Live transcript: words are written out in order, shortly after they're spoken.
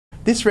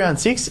This round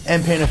 6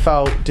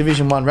 MPNFL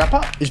Division 1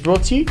 wrap-up is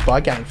brought to you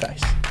by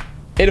Gameface.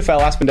 EdiAsp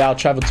Aspendale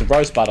travelled to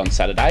Rosebud on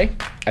Saturday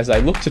as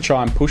they looked to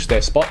try and push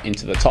their spot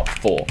into the top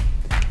 4.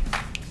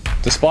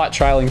 Despite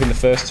trailing in the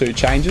first 2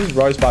 changes,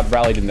 Rosebud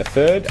rallied in the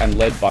third and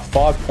led by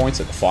 5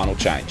 points at the final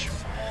change.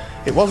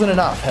 It wasn't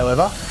enough,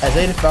 however, as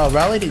EdiAsp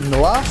rallied in the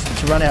last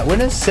to run out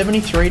winners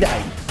 73 to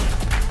 80.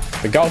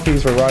 The goal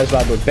kickers for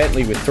Rosebud were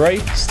Bentley with 3,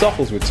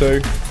 Stoffels with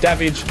 2,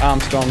 Davidge,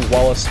 Armstrong,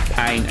 Wallace,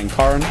 Payne and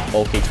Corrin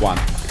all kicked 1.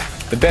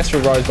 The best for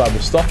Rosebud were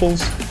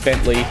Stoffels,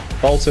 Bentley,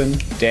 Bolton,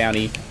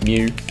 Downey,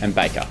 Mew and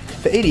Baker.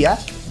 For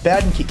EdiAsp,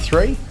 Bowden kicked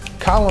 3,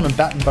 Carlin and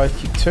Batten both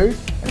kicked 2,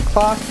 and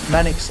Clark,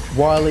 Mannix,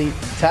 Wiley,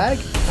 Tag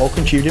all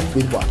contributed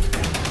with 1.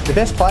 The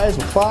best players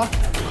were Clark,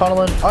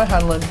 Connellan,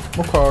 O'Hanlon,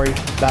 Macquarie,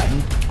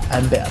 Batten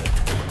and Bowden.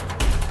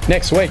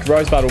 Next week,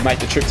 Rosebud will make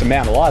the trip to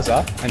Mount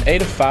Eliza and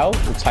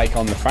EdiAsp will take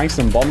on the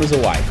Frankston Bombers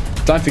away.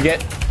 Don't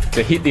forget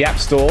to hit the App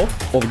Store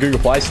or the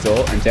Google Play Store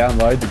and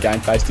download the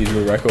Gameface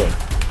digital record.